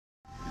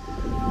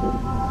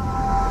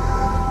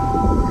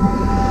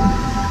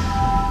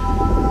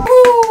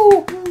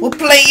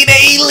playing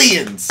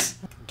aliens.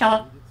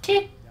 Talk,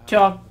 tick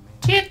tock,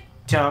 tick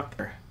tock.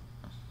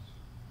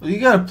 Well, you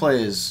gotta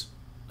play as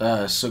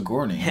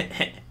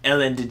Sigourney.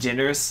 Ellen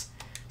DeGeneres.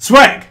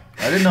 Swag!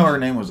 I didn't know her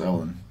name was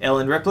Ellen.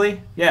 Ellen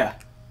Ripley? Yeah.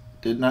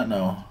 Did not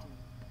know.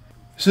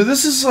 So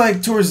this is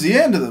like towards the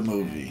end of the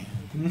movie.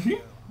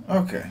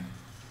 Okay.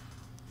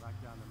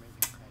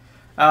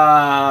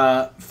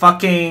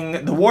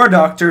 Fucking the War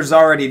Doctor's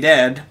already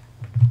dead.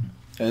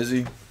 Is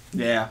he?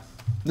 Yeah.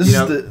 This You is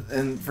know- the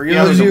and for you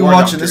know those who of the you War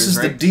watching, Doctor this is,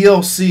 is right? the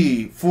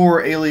DLC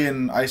for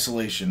Alien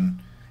Isolation.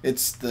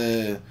 It's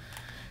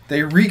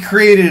they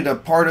recreated a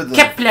part of the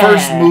Kepler.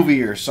 first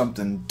movie or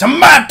something.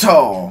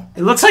 Tomato.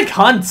 It looks like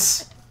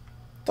Hunt's.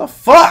 The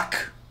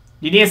fuck?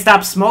 You need to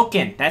stop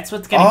smoking. That's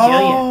what's gonna kill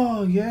you.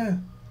 Oh yeah.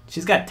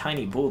 She's got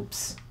tiny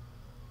boobs.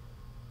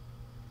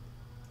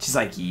 She's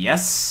like,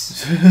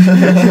 yes.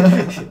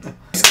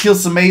 Let's kill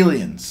some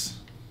aliens.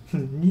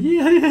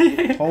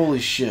 Holy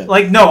shit.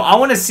 Like, no, I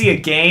want to see a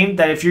game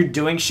that if you're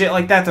doing shit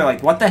like that, they're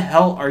like, what the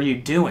hell are you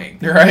doing?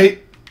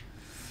 Right?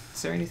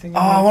 Is there anything? Oh,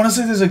 I want to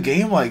say there's a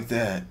game like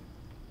that.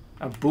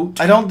 A boot?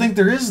 I don't think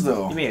there is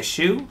though. You mean a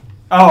shoe?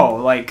 Oh,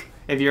 like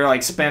if you're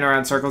like spinning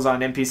around circles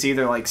on NPC,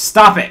 they're like,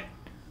 stop it.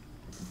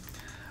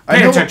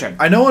 Pay attention.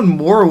 I know in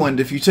Morrowind,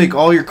 if you take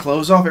all your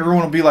clothes off,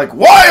 everyone will be like,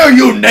 "Why are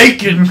you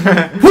naked?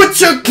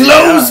 Put your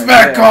clothes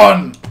back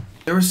on."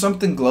 There was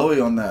something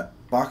glowy on that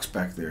box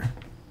back there.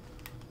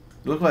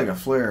 It looked like a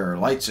flare or a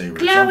lightsaber.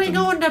 Glowing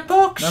on the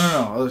box.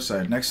 No, other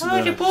side, next to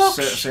Oh, the the box.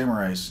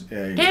 samurais.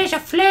 Yeah, you go. There's a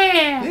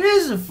flare. It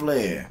is a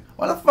flare.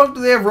 Why the fuck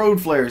do they have road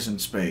flares in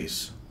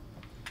space?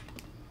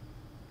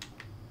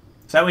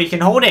 So that way you can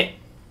hold it.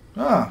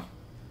 Ah,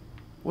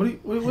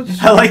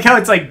 what's I like how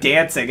it's like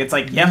dancing. It's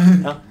like, yep. No.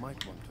 You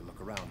might want to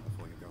look around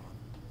before you go on.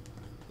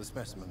 The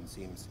specimen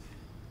seems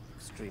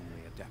extremely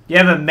adept. You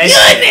have a med. You're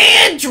an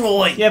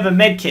android. You have a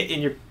med kit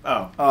in your.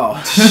 Oh. Oh,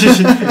 I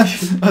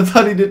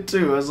thought he did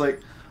too. I was like,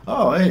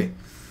 oh hey.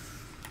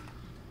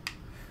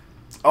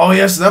 Oh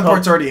yes, that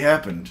part's already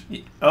happened.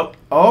 Oh.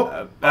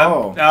 Oh.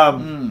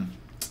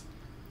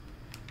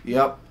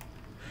 Yep.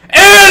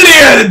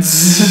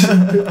 Aliens.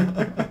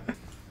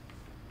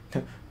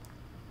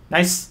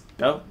 Nice.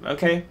 Oh,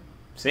 okay.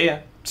 See ya.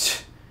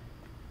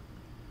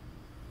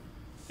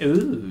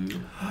 Ooh.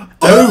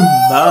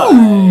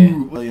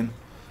 Oh my.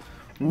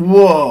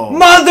 Whoa.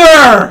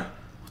 Mother!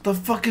 What the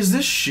fuck is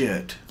this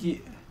shit?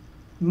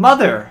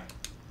 Mother.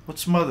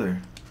 What's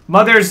mother?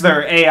 Mother's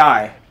their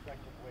AI.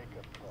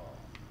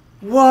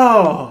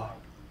 Whoa.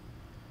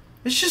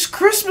 It's just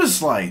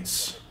Christmas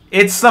lights.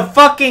 It's the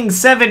fucking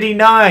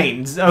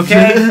 79's,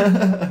 okay?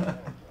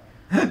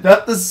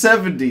 Not the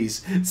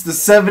 70s. It's the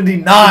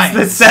 79s.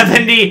 It's the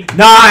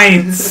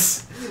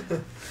 79's.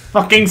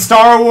 Fucking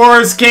Star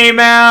Wars came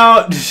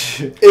out.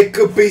 It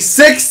could be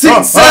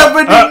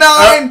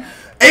 1679,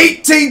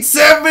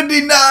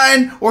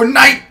 1879, or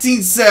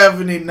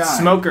 1979.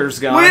 Smoker's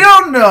gone. We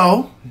don't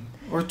know.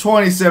 Or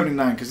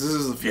 2079, because this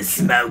is the The future.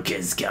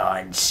 smoker's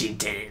gone. She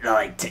didn't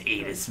like to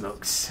eat the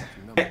smokes.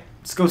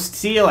 Let's go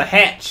steal a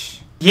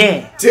hatch.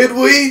 Yeah. Did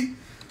we?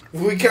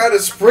 We kind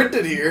of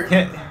sprinted here.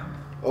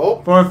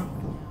 Oh. For...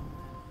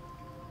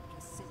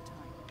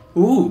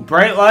 Ooh,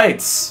 bright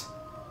lights.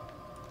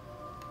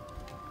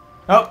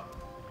 Oh.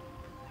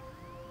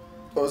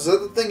 Oh, is that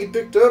the thing you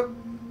picked up?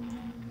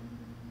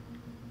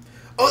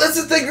 Oh,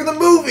 that's the thing from the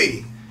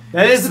movie.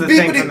 That is the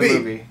thing from the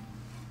beepity-beep. movie.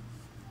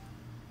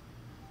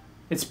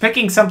 It's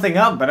picking something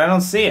up, but I don't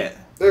see it.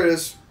 There it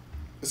is.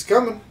 It's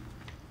coming.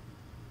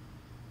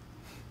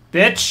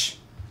 Bitch.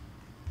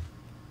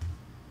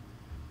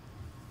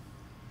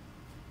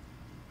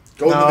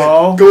 Go in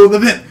No. the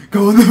vent.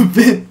 Go in the vent. Go in the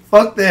vent.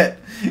 Fuck that.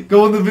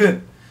 Go in the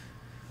vent.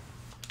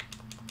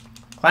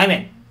 Climb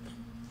in.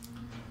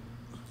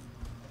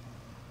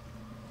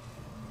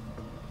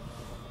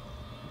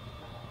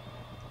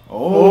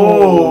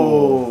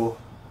 Oh.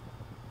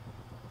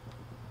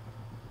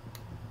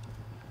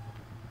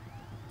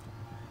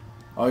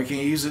 Oh, you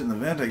can't use it in the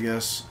vent, I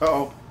guess.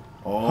 Uh-oh.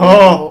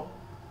 Oh.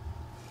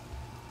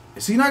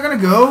 Is he not gonna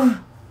go?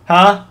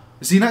 Huh?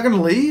 Is he not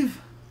gonna leave?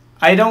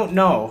 I don't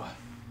know.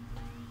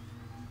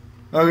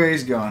 Okay,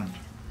 he's gone.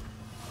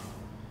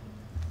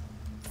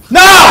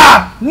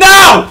 No!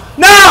 No!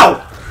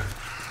 No!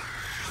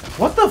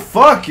 What the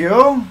fuck,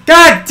 yo?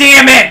 God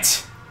damn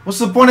it! What's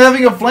the point of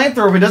having a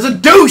flamethrower if it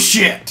doesn't do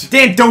shit?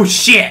 Didn't do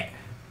shit.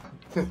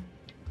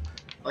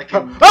 Like,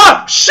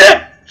 Ah!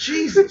 Shit!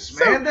 Jesus,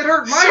 man, that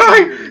hurt my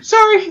ears.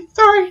 Sorry!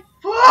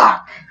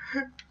 Fuck!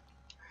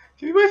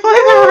 Give me my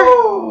flamethrower!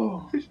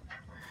 Oh.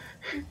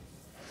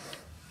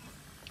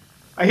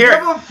 I hear You it.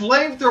 have a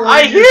flamethrower.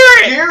 I and you're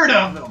hear it. Scared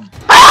of them.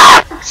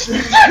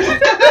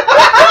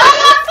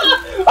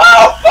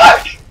 Oh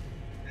fuck!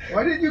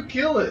 Why didn't you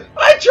kill it?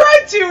 I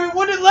tried to, it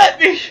wouldn't let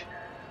me.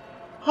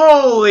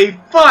 Holy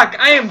fuck!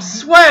 I am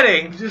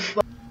sweating.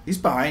 He's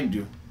behind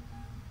you.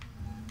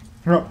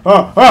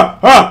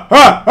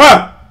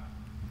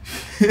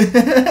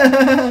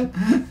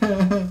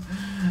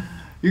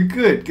 You're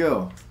good.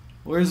 Go.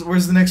 Where's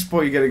the next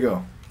point you gotta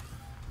go?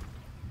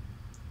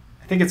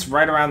 I think it's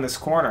right around this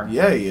corner.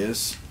 Yeah, he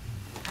is.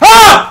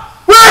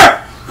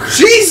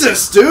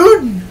 Jesus,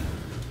 dude!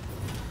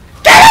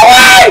 Get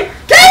away!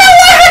 Get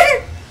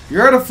away!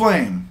 You're out of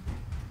flame.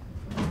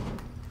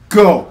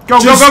 Go. Go, go,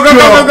 Just go, go,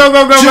 go, go, go,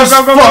 go, go, Just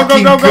go, go, go,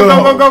 fucking go, go,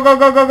 go. go, go,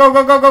 go, go, go,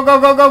 go, go, go,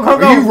 go, go, go,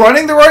 go. Are you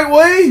running the right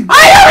way?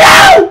 I don't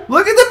know!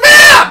 Look at the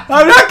map!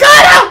 I'm not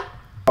gonna!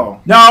 Oh.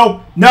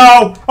 No,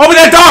 no. Open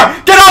that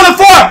door! Get on the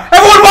floor!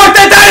 Everyone walk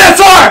that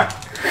dinosaur!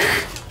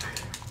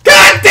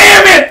 God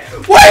damn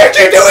it! Why aren't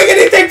you doing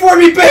anything for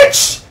me,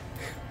 bitch?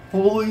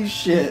 Holy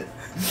shit.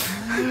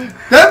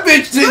 That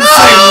bitch didn't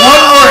say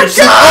one word.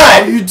 She,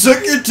 God. oh, you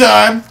took your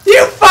time.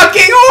 You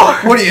fucking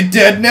whore! What are you,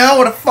 dead now?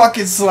 What a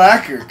fucking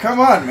slacker. Come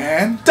on,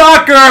 man.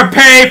 Docker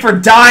pay for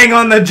dying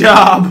on the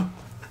job.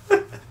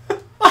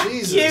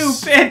 Jesus.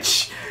 You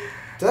bitch.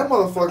 That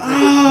motherfucker was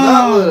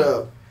not lit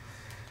up.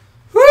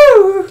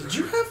 Woo! Did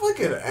you have like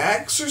an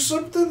axe or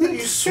something that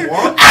you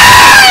swung?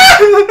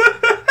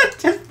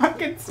 Just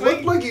fucking Looked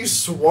swing. like you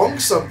swung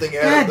something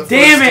at God it the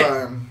damn first it.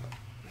 time.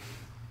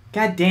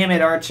 God damn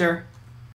it, Archer.